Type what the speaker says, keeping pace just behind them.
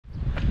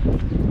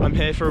I'm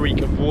here for a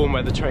week of warm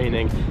weather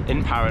training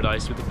in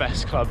paradise with the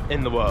best club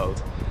in the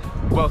world.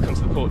 Welcome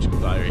to the Portugal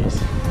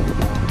Diaries.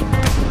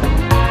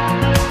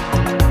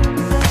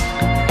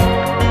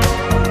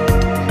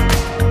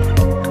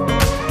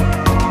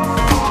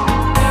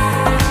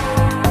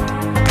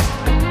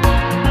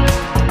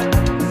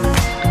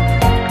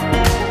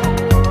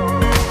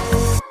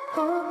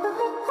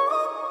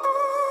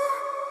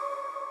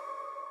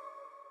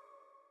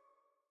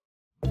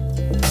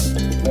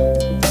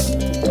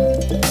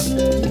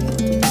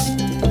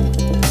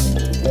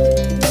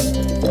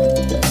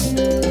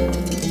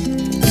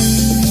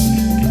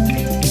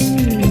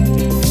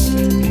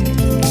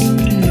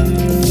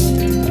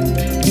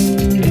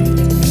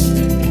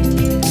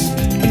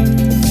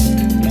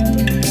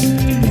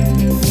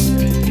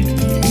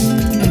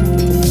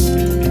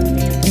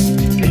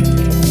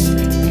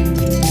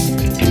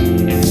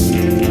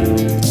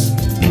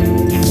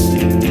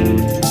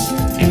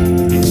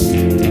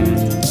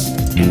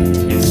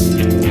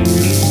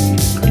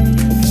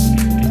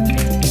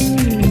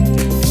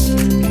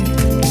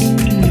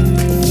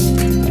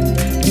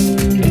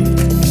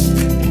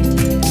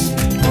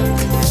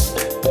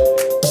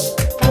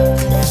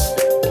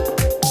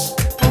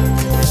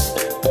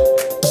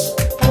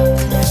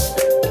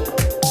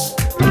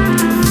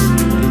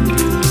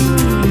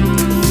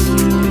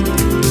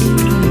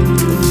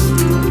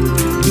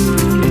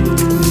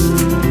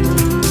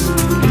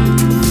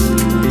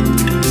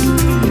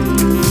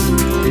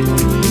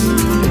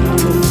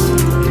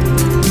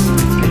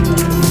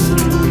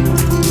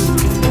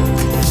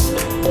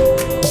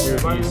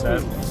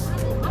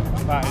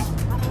 That is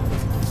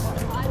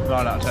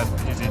 9 out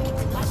of 10, easy.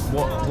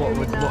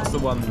 What's the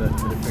one that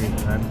would have been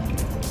then?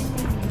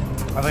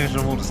 I think I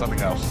should have ordered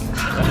something else.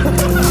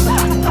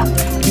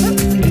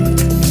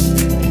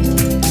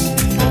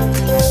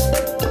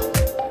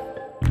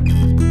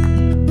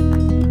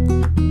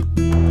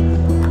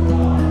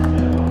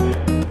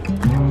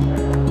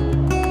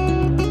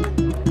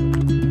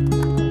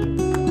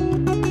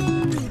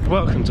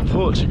 Welcome to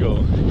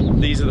Portugal.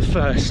 These are the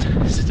first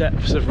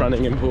steps of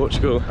running in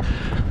Portugal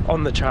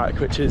on the track,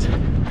 which is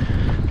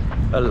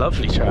a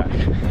lovely track,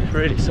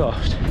 really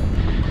soft.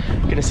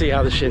 Gonna see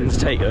how the shins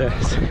take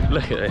this.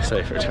 Look at this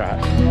over a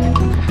track.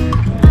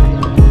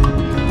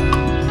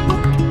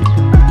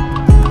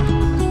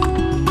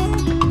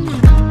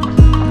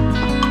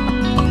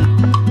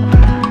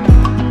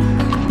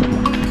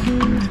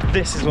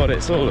 This is what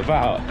it's all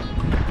about.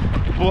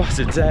 What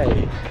a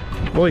day.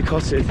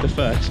 Boycotted the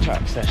first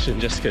track session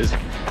just because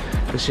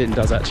the shin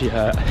does actually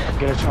hurt. I'm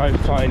going to try and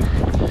find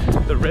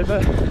the river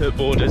that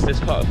borders this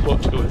part of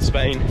Portugal with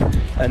Spain,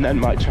 and then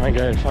might try and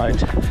go and find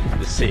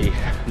the sea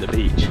and the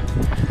beach.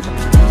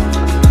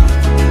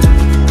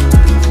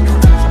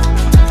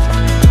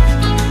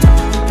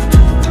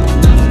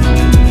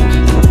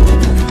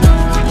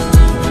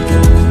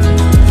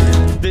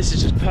 This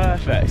is just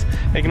perfect.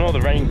 Ignore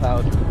the rain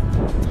cloud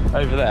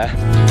over there.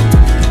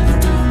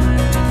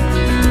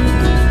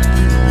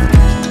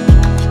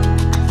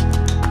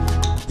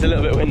 It's a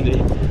little bit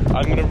windy.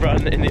 I'm going to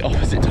run in the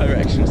opposite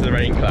direction to the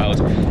rain cloud,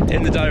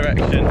 in the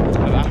direction of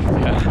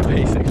Africa,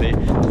 basically,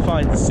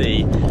 find the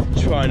sea,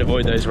 try and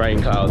avoid those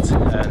rain clouds,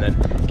 and then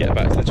get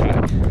back to the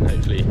track in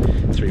hopefully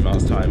 3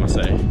 miles time or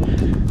so,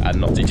 and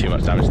not do too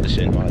much damage to the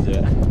shin while I do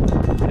it.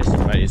 It's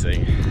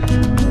amazing.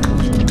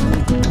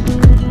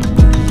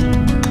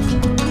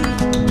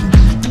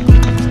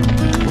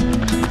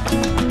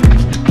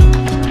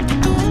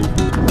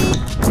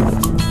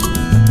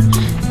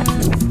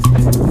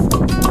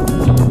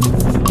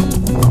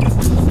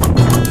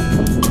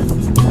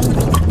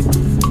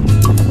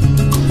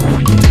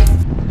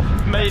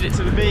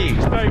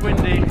 Very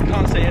windy,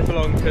 can't stay here for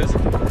long because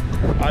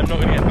I'm not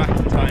going to get back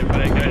in time if I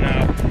don't go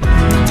now.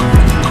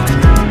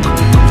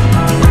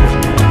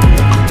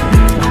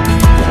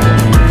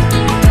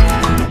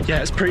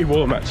 Yeah, it's pretty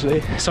warm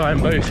actually, so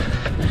I'm both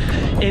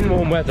in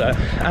warm weather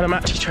and I'm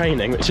actually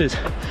training, which is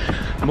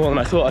more than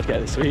I thought I'd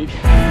get this week.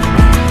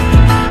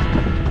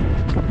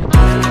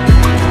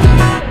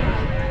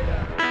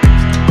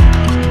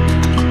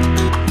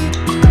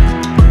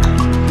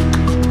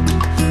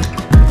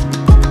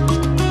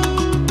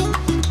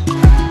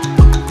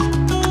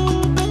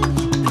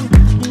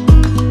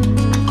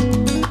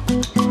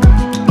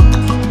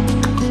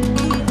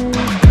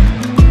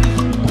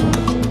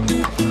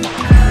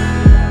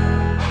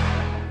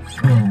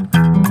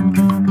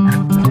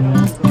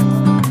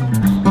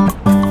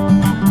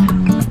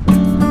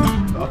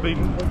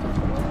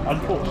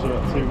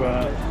 Unfortunate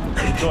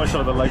to enjoy some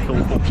of the local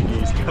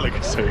Portuguese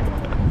delicacy.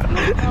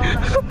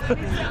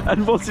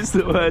 And what is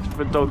the word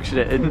for dog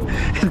shit in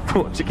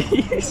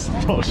Portuguese?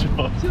 Not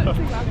sure.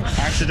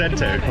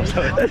 Accidente or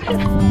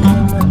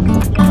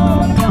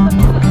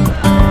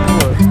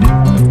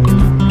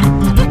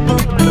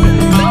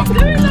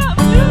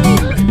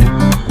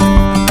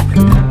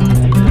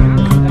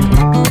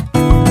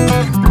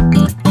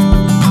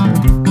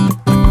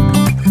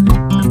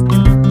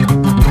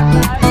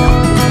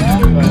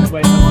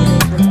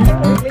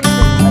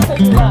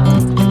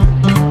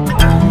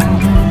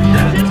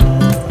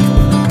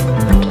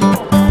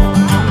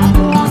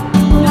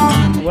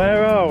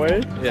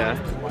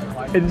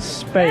In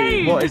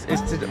Spain. What is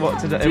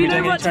what today? Do you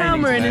know what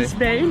town we're in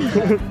Spain?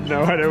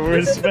 No, I know we're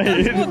in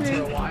Spain.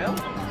 For a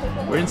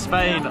while. We're in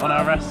Spain on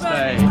our rest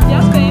day.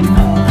 Yeah, Spain.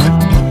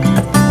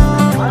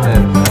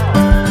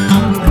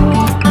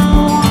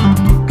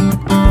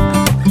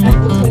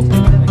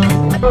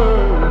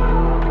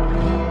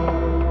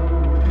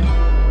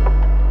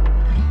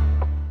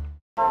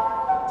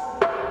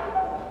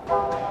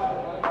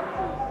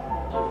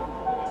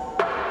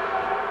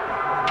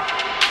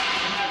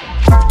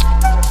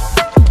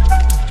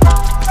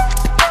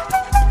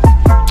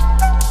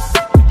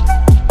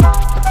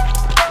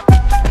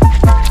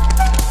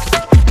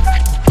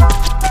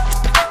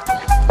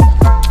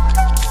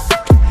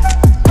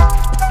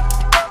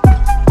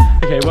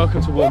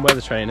 Welcome to warm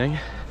weather training.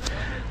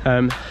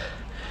 As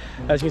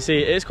you can see,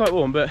 it is quite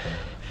warm, but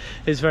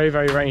it's very,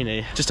 very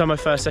rainy. Just done my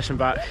first session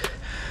back.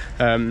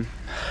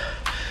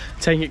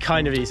 Taking it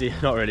kind of easy,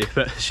 not really,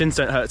 but shins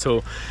don't hurt at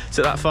all.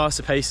 So at that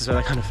faster pace is when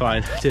I kind of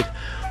fine. I did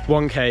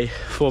 1k,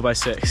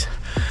 4x6,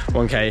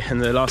 1k,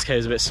 and the last k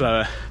is a bit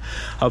slower.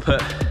 I'll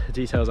put the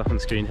details up on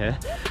the screen here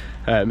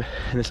in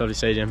this lovely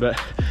stadium,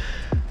 but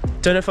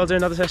don't know if I'll do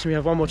another session. We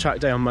have one more track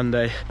day on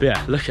Monday. But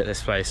yeah, look at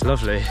this place,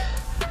 lovely.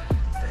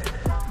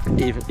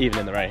 Even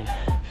in the rain,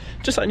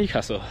 just like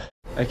Newcastle.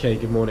 Okay,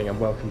 good morning and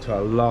welcome to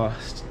our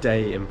last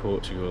day in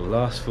Portugal,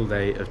 last full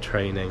day of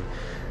training,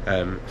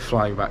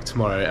 flying back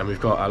tomorrow, and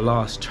we've got our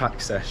last track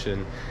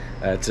session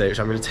today, which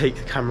I'm going to take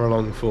the camera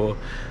along for,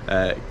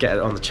 get it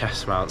on the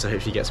chest mount, so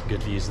hopefully get some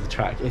good views of the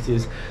track. It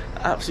is an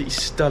absolutely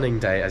stunning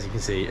day, as you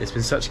can see. It's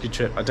been such a good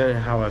trip. I don't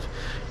know how I've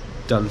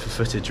done for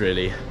footage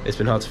really. It's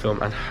been hard to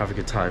film and have a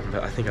good time,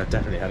 but I think I've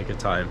definitely had a good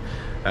time.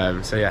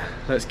 So yeah,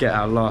 let's get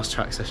our last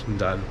track session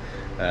done.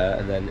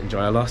 And then enjoy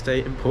our last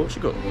day in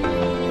Portugal.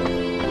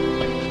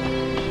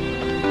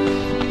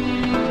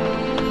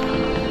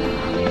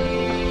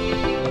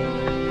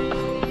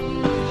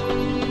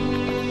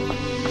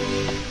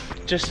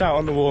 Just out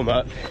on the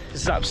warm-up.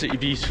 This is absolutely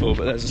beautiful,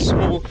 but there's a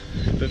small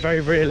but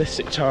very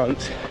realistic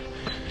chance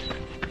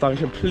that I'm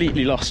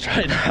completely lost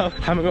right now.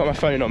 Haven't got my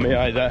phone on me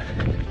either.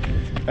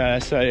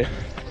 So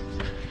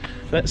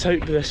let's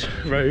hope this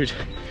road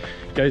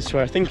goes to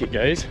where I think it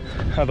goes.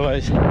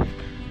 Otherwise,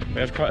 we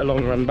have quite a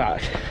long run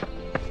back.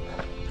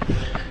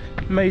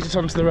 Made it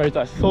onto the road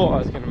that I thought I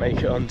was going to make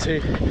it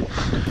onto,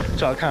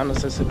 which I'll count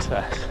as a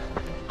success.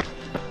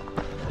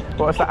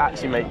 What if that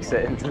actually makes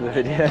it into the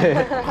video?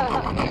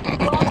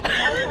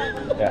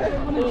 Yeah.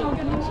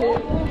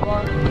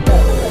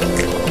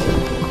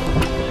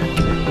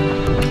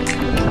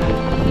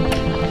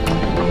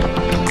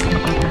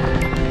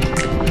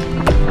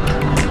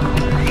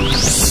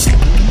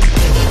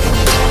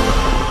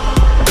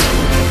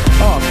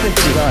 Oh,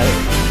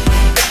 59.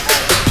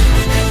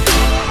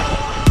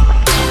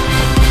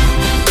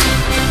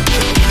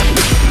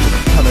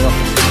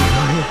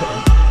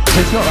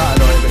 It's not that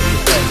annoying, but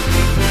it's just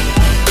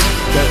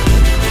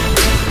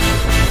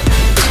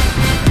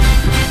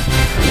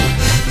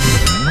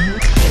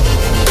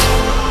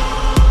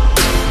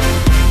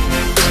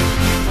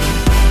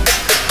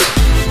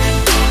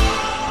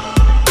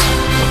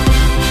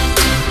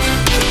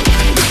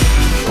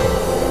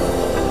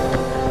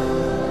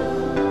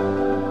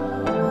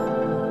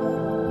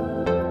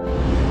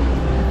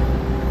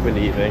we're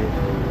leaving.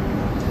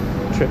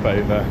 Trip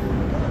over.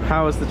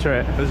 How was the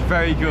trip? It was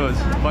very good.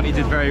 Monty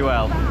did very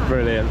well.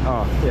 Brilliant.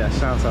 Oh yeah,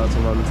 shout out to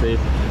Monty.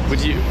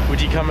 Would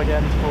you come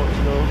again to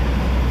Portugal?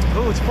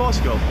 Oh, to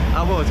Portugal?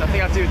 I would. I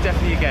think I'd do it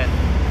definitely again.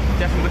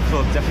 Definitely the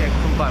club. Definitely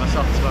I'd come by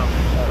myself as well.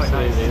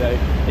 Absolutely. Quite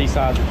nice. These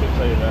sides of trips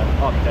over.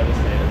 Oh,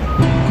 devastated.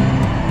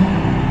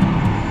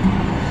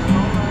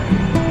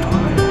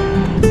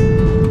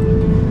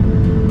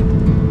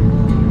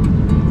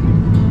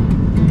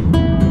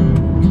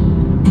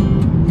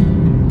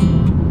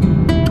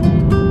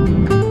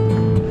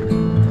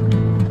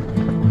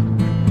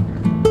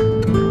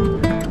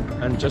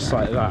 Just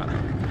like that,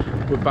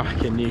 we're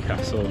back in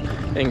Newcastle,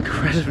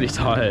 incredibly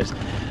tired,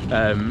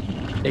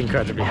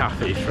 incredibly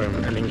happy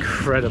from an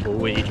incredible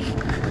week.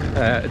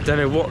 I don't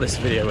know what this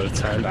video would have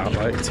turned out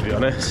like, to be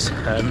honest.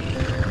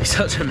 It's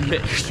such a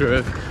mixture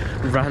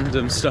of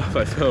random stuff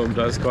I filmed.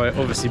 I was quite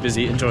obviously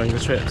busy enjoying the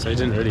trip, so I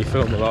didn't really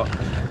film a lot,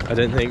 I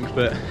don't think,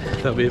 but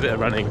there'll be a bit of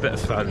running, a bit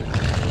of fun,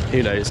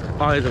 who knows.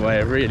 Either way,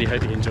 I really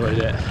hope you enjoyed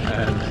it.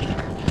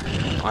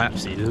 I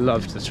absolutely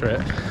loved the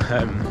trip.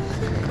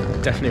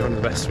 Definitely one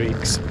of the best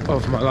weeks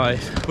of my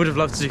life. Would have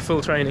loved to do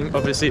full training,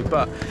 obviously,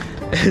 but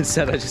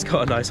instead I just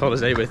got a nice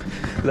holiday with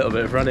a little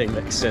bit of running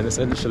mixed in,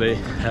 essentially.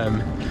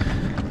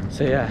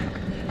 So yeah,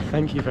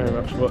 thank you very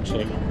much for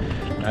watching,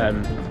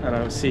 and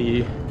I will see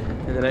you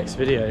in the next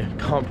video.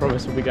 Can't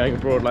promise we'll be going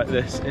abroad like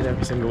this in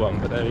every single one,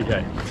 but there we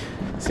go.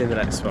 See you in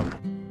the next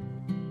one.